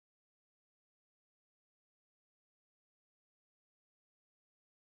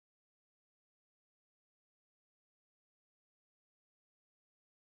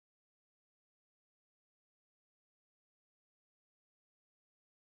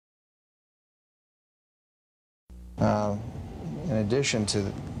In addition to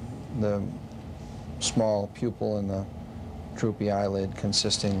the small pupil and the droopy eyelid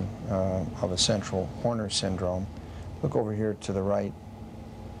consisting of a central Horner syndrome, look over here to the right.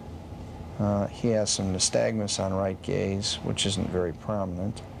 He has some nystagmus on right gaze, which isn't very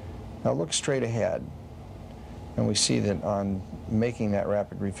prominent. Now look straight ahead, and we see that on making that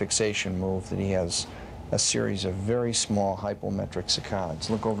rapid refixation move that he has a series of very small hypometric saccades.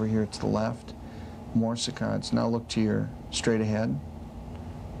 Look over here to the left, more saccades. Now look to your straight ahead,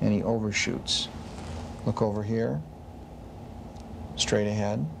 and he overshoots. Look over here, straight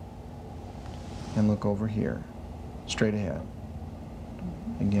ahead, and look over here, straight ahead.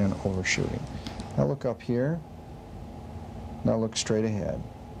 Again, overshooting. Now look up here, now look straight ahead.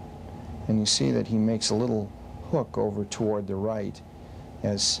 And you see that he makes a little hook over toward the right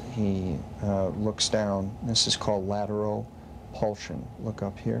as he looks down. This is called lateropulsion. Look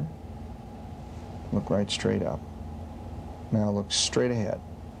up here, look right straight up. Now look straight ahead.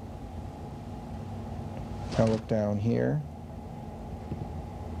 Now look down here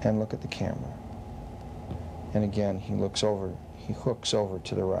and look at the camera. And again, he looks over, he hooks over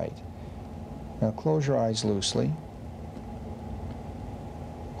to the right. Now close your eyes loosely,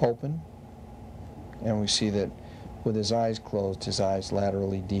 open, and we see that with his eyes closed, his eyes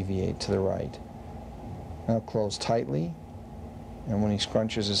laterally deviate to the right. Now close tightly, and when he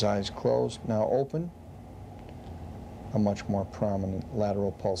scrunches his eyes closed, now open, a much more prominent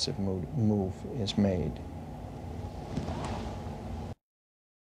lateral pulsive move is made.